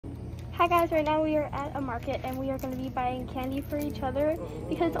Hi guys, right now we are at a market and we are going to be buying candy for each other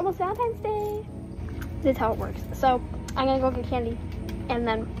because it's almost Valentine's Day. This is how it works. So I'm going to go get candy and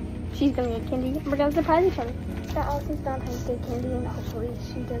then she's going to get candy and we're going to surprise each other. Got Allison's Valentine's Day candy and hopefully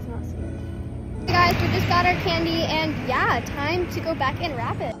she does not see it. Hey guys, we just got our candy and yeah, time to go back and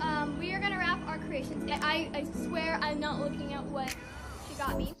wrap it. We are going to wrap our creations. I swear I'm not looking at what she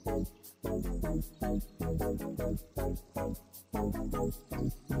got me.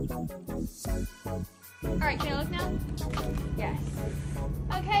 Alright, can I look now? Yes.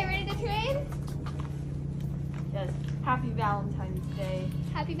 Okay, ready to trade? Yes. Happy Valentine's Day.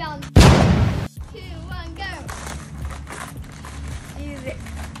 Happy Valentine's Day. 2, 1, go! Easy.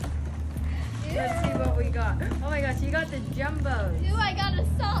 Let's see what we got. Oh my gosh, you got the jumbos. Ooh, I got a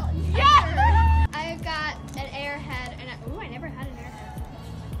salt. Yeah! I got an airhead and I never had an airhead.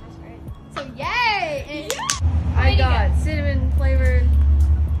 So yay! And I got cinnamon flavored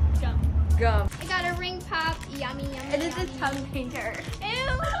gum. I got a ring pop, yummy, yummy. And it's a tongue painter.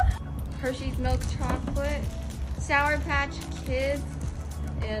 Ew! Hershey's milk chocolate, Sour Patch Kids,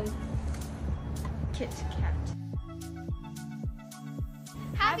 and Kit Kat.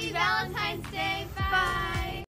 Happy Valentine's Day! Bye!